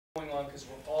going on because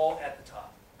we're all at the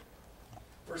top.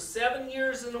 For 7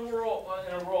 years in a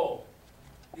row,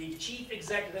 the Chief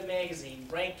Executive Magazine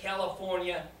ranked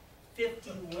California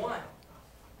 51.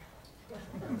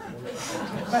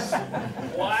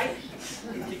 Why?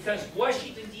 Because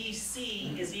Washington,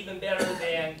 D.C. is even better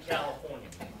than California.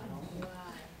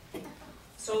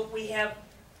 So we have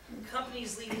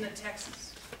companies leaving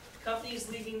Texas, companies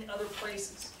leaving other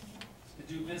places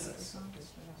to do business.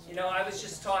 You know, I was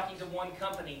just talking to one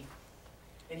company,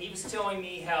 and he was telling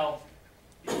me how,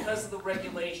 because of the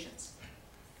regulations,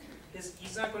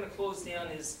 he's not going to close down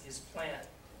his plant.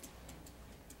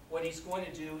 What he's going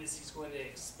to do is he's going to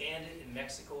expand it in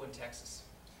Mexico and Texas.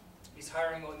 He's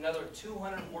hiring another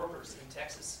 200 workers in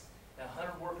Texas and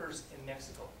 100 workers in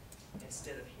Mexico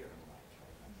instead of here.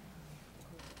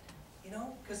 You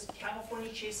know, because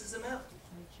California chases them out.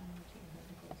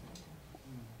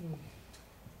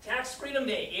 Tax Freedom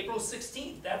Day, April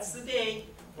 16th. That's the day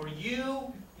where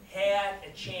you had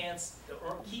a chance to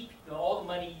keep all the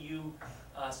money you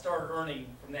started earning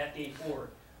from that day forward.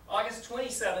 August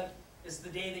 27th is the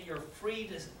day that you're free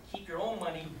to keep your own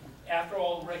money after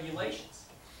all the regulations.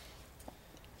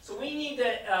 So we need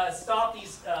to stop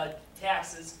these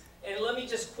taxes. And let me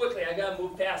just quickly, I got to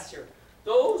move fast here.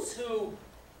 Those who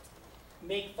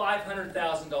make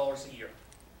 $500,000 a year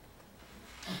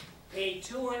pay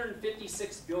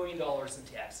 $256 billion in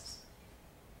taxes.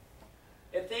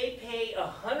 If they pay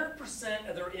 100%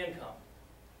 of their income,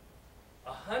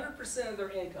 100% of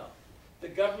their income, the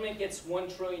government gets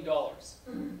 $1 trillion.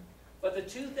 But the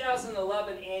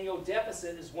 2011 annual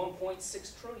deficit is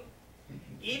 $1.6 trillion.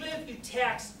 Even if you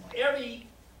tax every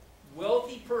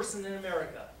wealthy person in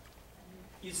America,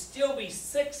 you'd still be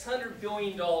 $600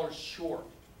 billion short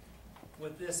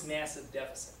with this massive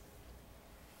deficit.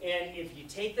 And if you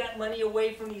take that money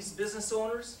away from these business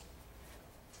owners,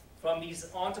 from these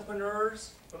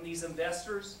entrepreneurs, from these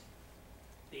investors,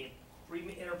 the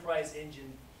free enterprise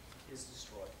engine is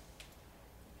destroyed.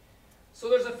 So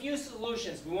there's a few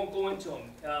solutions, we won't go into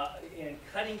them, in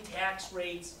cutting tax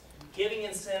rates, giving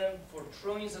incentive for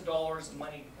trillions of dollars of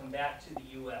money to come back to the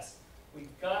U.S.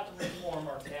 We've got to reform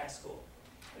our tax code.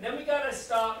 And then we got to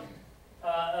stop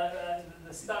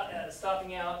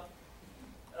stopping out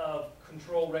of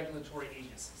control regulatory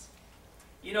agencies.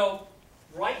 You know,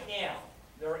 right now,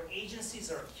 there are agencies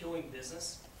that are killing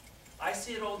business. I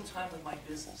see it all the time with my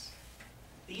business.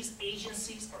 These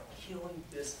agencies are killing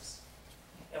business.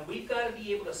 And we've got to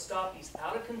be able to stop these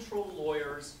out-of-control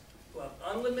lawyers who have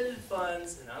unlimited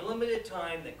funds and unlimited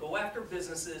time that go after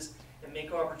businesses and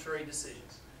make arbitrary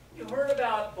decisions. You heard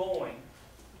about Boeing.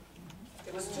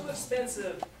 It was too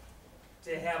expensive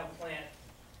to have a plant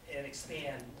and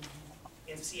expand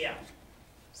in Seattle.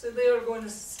 So they were going to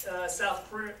South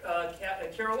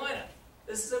Carolina.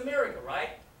 This is America,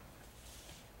 right?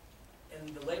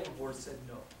 And the labor board said,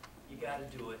 no, you got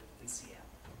to do it in Seattle.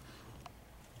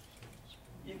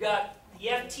 You've got the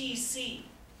FTC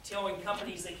telling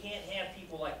companies they can't have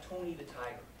people like Tony the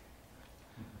Tiger.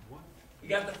 You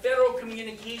got the Federal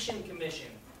Communication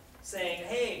Commission saying,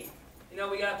 hey, you know,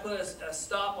 we got to put a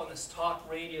stop on this talk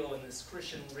radio and this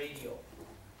Christian radio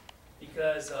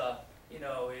because, you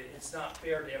know, it's not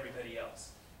fair to everybody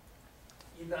else.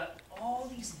 You've got all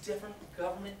these different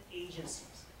government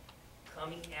agencies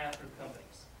coming after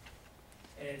companies.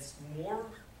 And it's more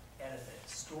at an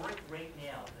historic rate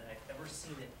now than I've ever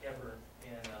seen it ever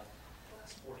in the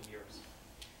last 40 years.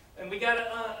 And we got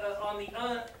on the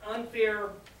unfair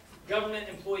government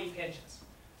employee pensions.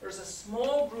 There's a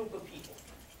small group of people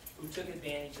who took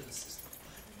advantage of the system.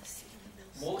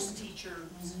 Most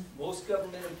teachers, most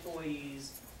government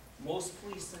employees, most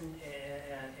police and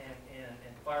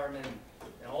firemen,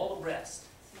 and all the rest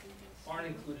aren't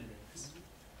included in this.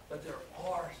 But there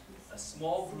are a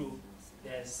small group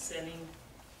that is sending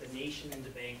the nation into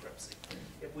bankruptcy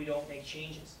if we don't make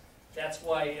changes. That's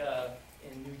why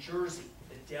in New Jersey,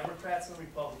 the Democrats and the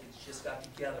Republicans just got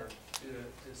together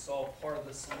to solve part of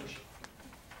the solution.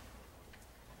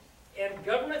 And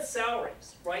government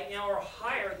salaries right now are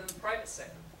higher than the private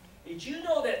sector. Did you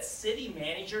know that city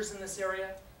managers in this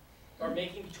area are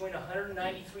making between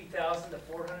 $193,000 to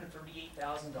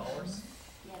 $438,000?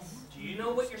 Yes. Do you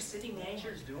know what your city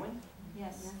manager is doing?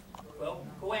 Yes. Well,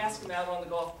 go ask them out on the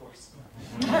golf course.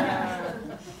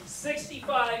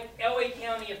 65 LA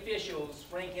County officials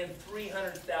rank in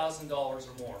 $300,000 or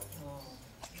more.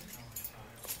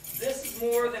 This is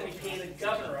more than we pay the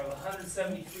governor of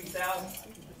 $173,000.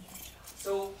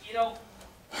 So, you know,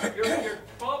 you're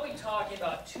probably talking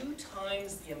about 2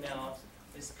 times the amount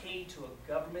is paid to a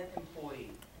government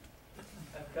employee,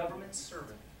 a government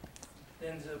servant,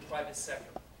 than to the private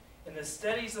sector. and the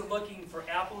studies are looking for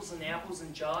apples and apples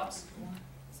and jobs,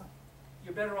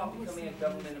 you're better off becoming a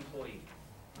government employee.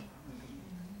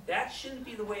 That shouldn't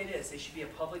be the way it is. They should be a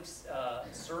public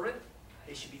servant.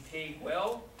 They should be paid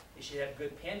well. They should have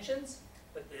good pensions.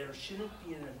 But there shouldn't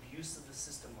be an abuse of the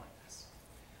system like this.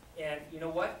 And you know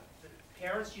what? The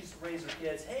parents used to raise their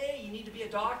kids, hey, you need to be a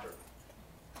doctor.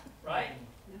 Right?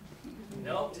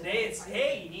 No, today it's,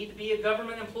 hey, you need to be a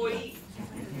government employee.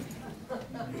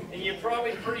 And you're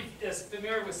probably pretty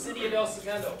familiar with City of El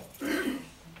Segundo.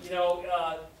 You know,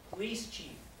 police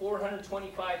chief,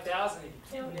 $425,000 if you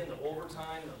count in the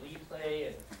overtime, the lead play,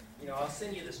 and you know, I'll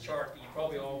send you this chart, but you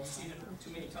probably all seen it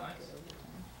too many times.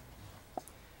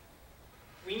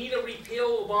 We need to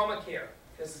repeal Obamacare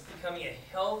because it's becoming a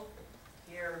health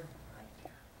care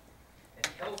nightmare. A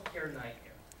health care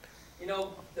nightmare. You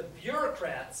know, the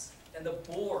bureaucrats and the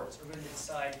boards are going to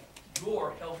decide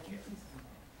your health care.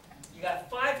 You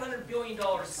got $500 billion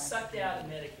sucked out of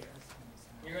Medicare.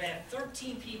 You're going to have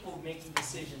 13 people making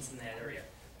decisions in that area.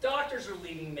 Doctors are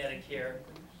leaving Medicare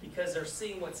because they're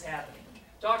seeing what's happening.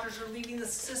 Doctors are leaving the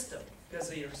system because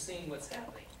they are seeing what's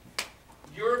happening.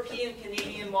 European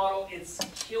Canadian model, it's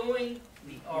killing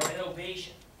our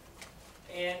innovation.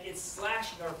 And it's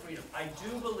slashing our freedom. I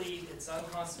do believe it's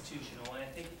unconstitutional, and I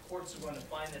think the courts are going to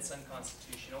find that's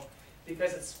unconstitutional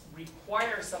because it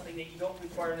requires something that you don't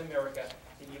require in America,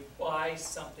 and you buy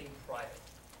something private.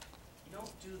 You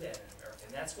don't do that in America,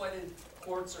 and that's why the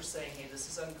courts are saying, hey, this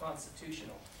is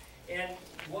unconstitutional. And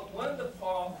one of the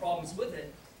problems with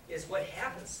it is what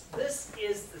happens. This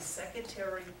is the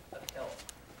Secretary of Health.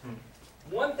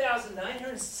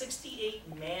 1,968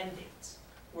 mandates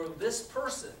where this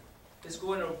person is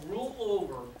going to rule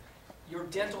over your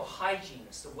dental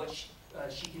hygienist of what she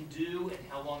can do and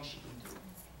how long she can do it.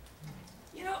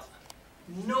 You know,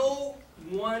 no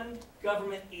one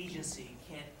government agency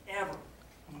can ever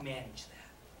manage that.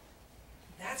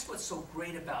 That's what's so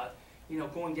great about, you know,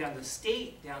 going down to the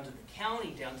state, down to the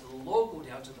county, down to the local,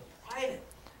 down to the private,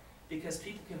 because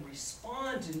people can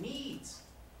respond to needs.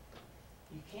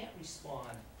 You can't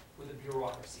respond with a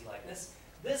bureaucracy like this.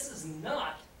 This is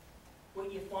not what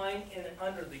you find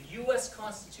under the U.S.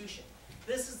 Constitution.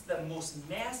 This is the most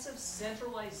massive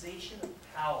centralization of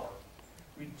power,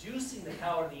 reducing the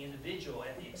power of the individual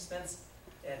at their expense,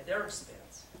 that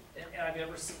I've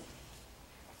ever seen.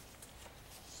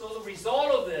 So the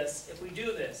result of this, if we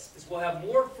do this, is we'll have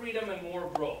more freedom and more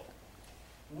growth.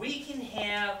 We can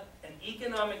have an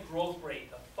economic growth rate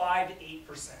of 5 to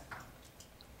 8%.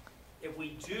 If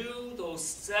we do those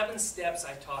 7 steps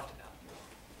I talked about.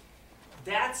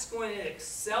 That's going to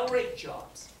accelerate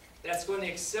jobs. That's going to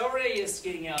accelerate us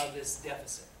getting out of this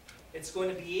deficit. It's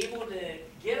going to be able to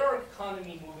get our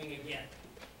economy moving again.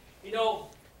 You know,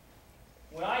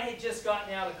 when I had just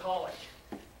gotten out of college,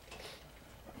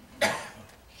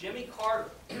 Jimmy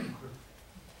Carter,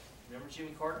 remember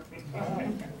Jimmy Carter?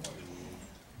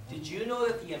 Did you know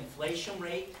that the inflation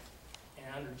rate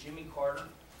under Jimmy Carter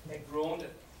had grown to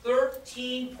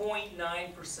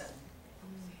 13.9%?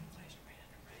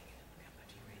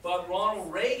 But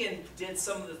Ronald Reagan did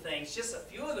some of the things, just a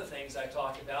few of the things I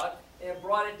talked about, and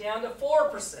brought it down to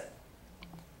 4%.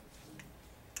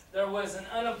 There was an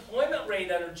unemployment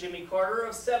rate under Jimmy Carter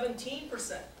of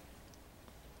 17%.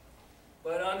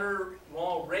 But under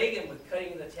Ronald Reagan, with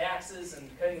cutting the taxes and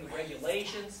cutting the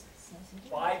regulations,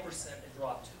 5% it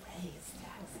dropped to.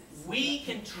 We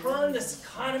can turn this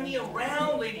economy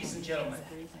around, ladies and gentlemen.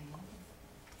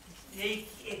 It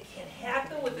can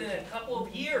happen within a couple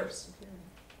of years.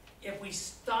 If we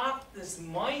stop this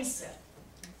mindset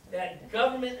that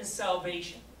government is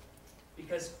salvation,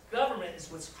 because government is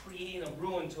what's creating a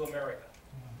ruin to America.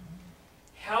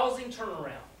 Housing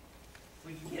turnaround.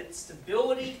 We can get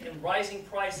stability and rising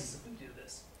prices if we do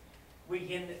this. We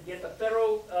can get the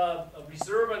Federal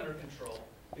Reserve under control.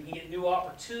 We can get new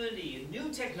opportunity and new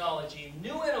technology and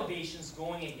new innovations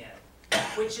going again,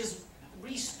 which is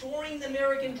restoring the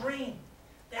American dream.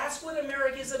 That's what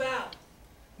America is about.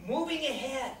 Moving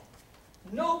ahead.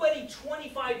 Nobody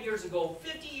 25 years ago,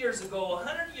 50 years ago,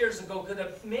 100 years ago could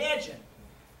have imagined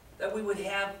that we would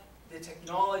have the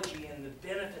technology and the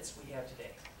benefits we have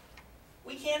today.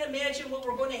 We can't imagine what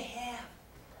we're going to have.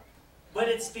 But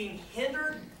it's being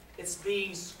hindered, it's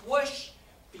being squished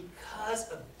because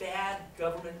of bad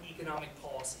government economic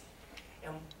policy.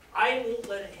 And I won't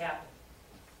let it happen.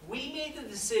 We made the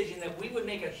decision that we would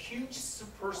make a huge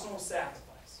personal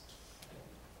sacrifice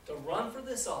to run for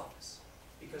this office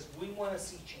because we want to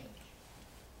see change.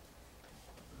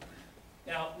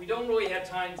 Now, we don't really have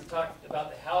time to talk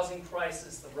about the housing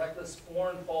crisis, the reckless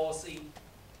foreign policy.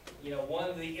 You know, one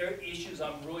of the issues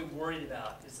I'm really worried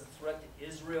about is the threat to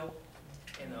Israel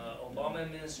in the Obama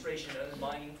administration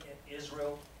undermining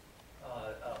Israel,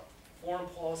 foreign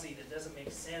policy that doesn't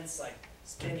make sense, like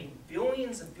spending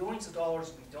billions and billions of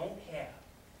dollars we don't have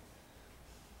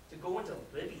to go into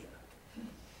Libya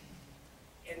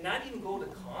and not even go to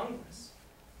Congress.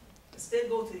 Instead,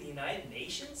 go to the United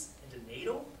Nations and to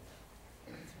NATO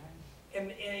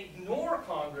and ignore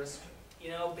Congress, you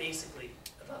know, basically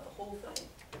about the whole thing.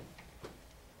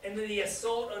 And then the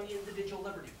assault on individual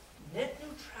liberty. Net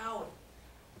neutrality.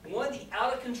 One of the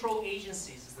out-of-control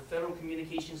agencies is the Federal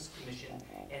Communications Commission,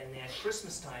 and at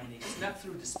Christmas time they snuck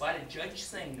through, despite a judge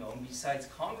saying no, and besides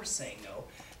Congress saying no,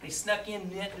 they snuck in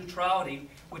net neutrality,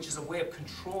 which is a way of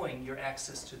controlling your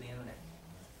access to the internet.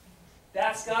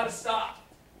 That's got to stop.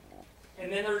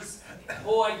 And then there's the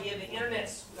whole idea of the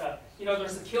internet, you know,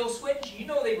 there's the kill switch. You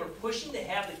know they were pushing to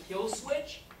have the kill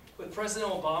switch with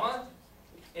President Obama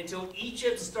until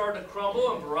Egypt started to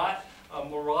crumble and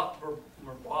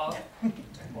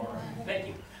thank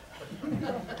you.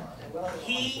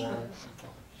 He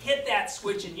hit that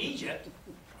switch in Egypt,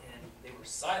 and they were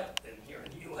silent then here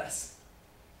in the U.S.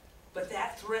 But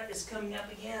that threat is coming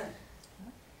up again.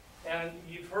 And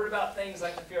you've heard about things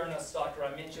like the fairness doctor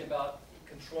I mentioned about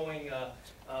controlling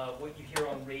what you hear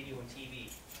on radio and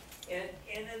TV.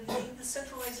 And the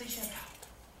centralization of power.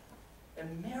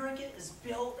 America is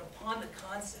built upon the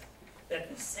concept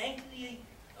that the sanctity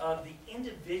of the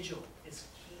individual is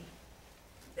key.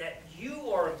 That you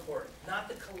are important, not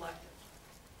the collective.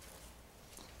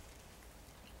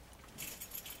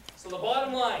 So the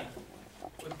bottom line,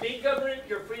 with big government,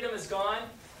 your freedom is gone.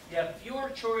 You have fewer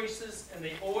choices, and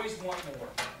they always want more.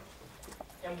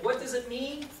 And what does it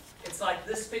mean? It's like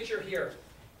this picture here.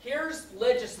 Here's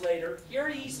legislator. Here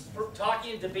he's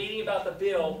talking and debating about the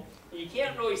bill. You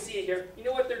can't really see it here. You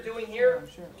know what they're doing here?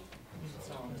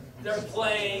 They're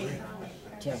playing,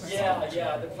 they're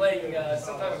playing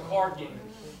some type of card game.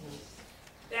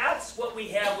 That's what we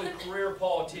have with career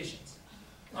politicians.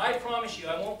 I promise you,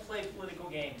 I won't play political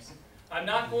games. I'm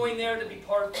not going there to be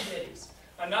part of committees.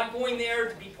 I'm not going there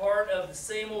to be part of the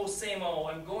same old, same old.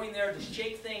 I'm going there to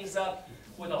shake things up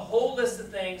with a whole list of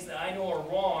things that I know are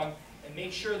wrong and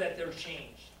make sure that they're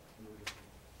changed.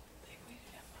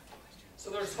 So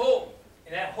there's hope.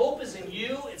 And that hope is in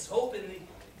you. It's hope in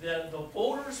the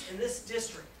voters in this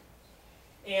district.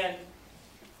 And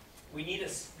we need to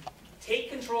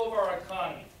take control of our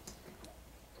economy.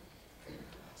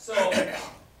 So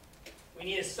we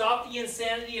need to stop the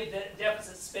insanity of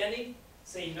deficit spending,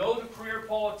 say no to career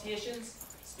politicians,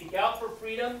 speak out for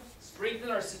freedom,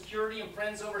 strengthen our security and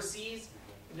friends overseas,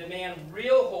 and demand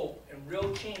real hope and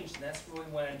real change. And that's really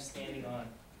what I'm standing on.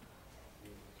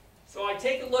 So I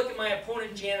take a look at my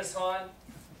opponent, Janice Hahn,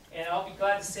 and I'll be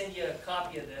glad to send you a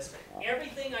copy of this. But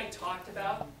everything I talked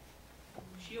about,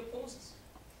 she opposes.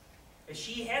 If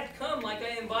she had come like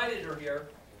I invited her here,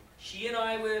 she and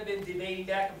I would have been debating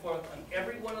back and forth on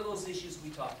every one of those issues we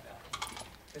talked about.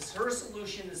 Because her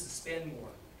solution is to spend more,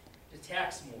 to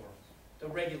tax more, to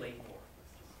regulate more.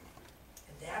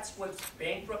 And that's what's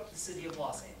bankrupted the city of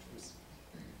Los Angeles.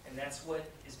 And that's what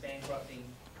is bankrupting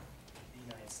the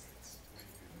United States.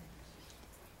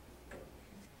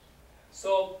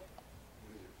 So,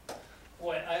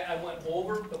 boy, I went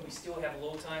over, but we still have a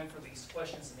little time for these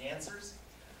questions and answers.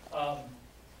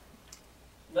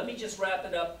 Let me just wrap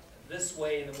it up this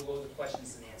way, and then we'll go to the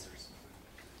questions and answers.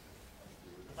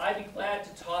 I'd be glad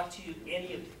to talk to you,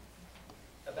 any of you,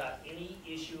 about any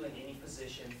issue and any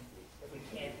position if we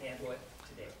can't handle it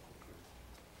today.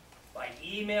 By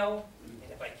email,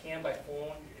 and if I can by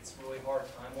phone, it's really hard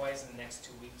time-wise in the next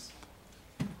 2 weeks.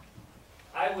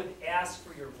 I would ask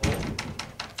for your vote.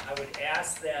 I would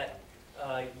ask that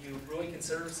you really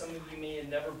consider, some of you may have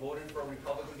never voted for a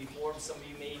Republican before, some of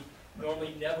you may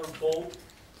normally never vote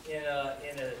in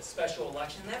a special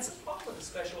election. That's the problem with a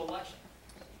special election.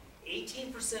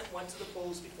 18% went to the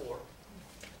polls before,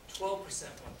 12%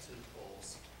 went to the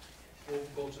polls. We'll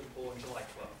go to the poll on July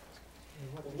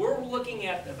 12th. We're looking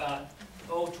at about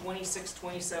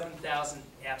 27,000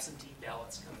 absentee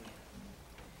ballots coming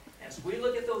in. As we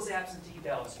look at those absentee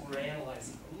ballots, we're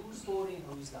analyzing who's voting,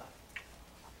 who's not.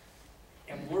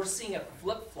 And we're seeing a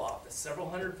flip-flop of several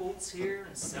hundred votes here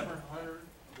and 700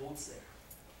 votes there.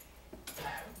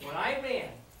 When I ran,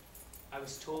 I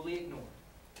was totally ignored.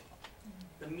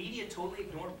 The media totally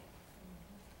ignored me.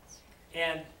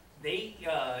 And they,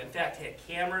 in fact, had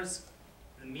cameras.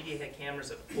 The media had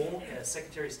cameras at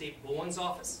Secretary of State Bowen's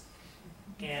office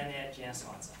and at Janice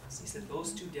Hahn's office. He said,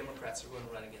 those two Democrats are going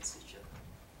to run against each other.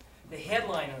 The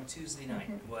headline on Tuesday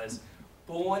night was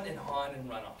Bowen and Hahn in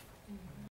runoff.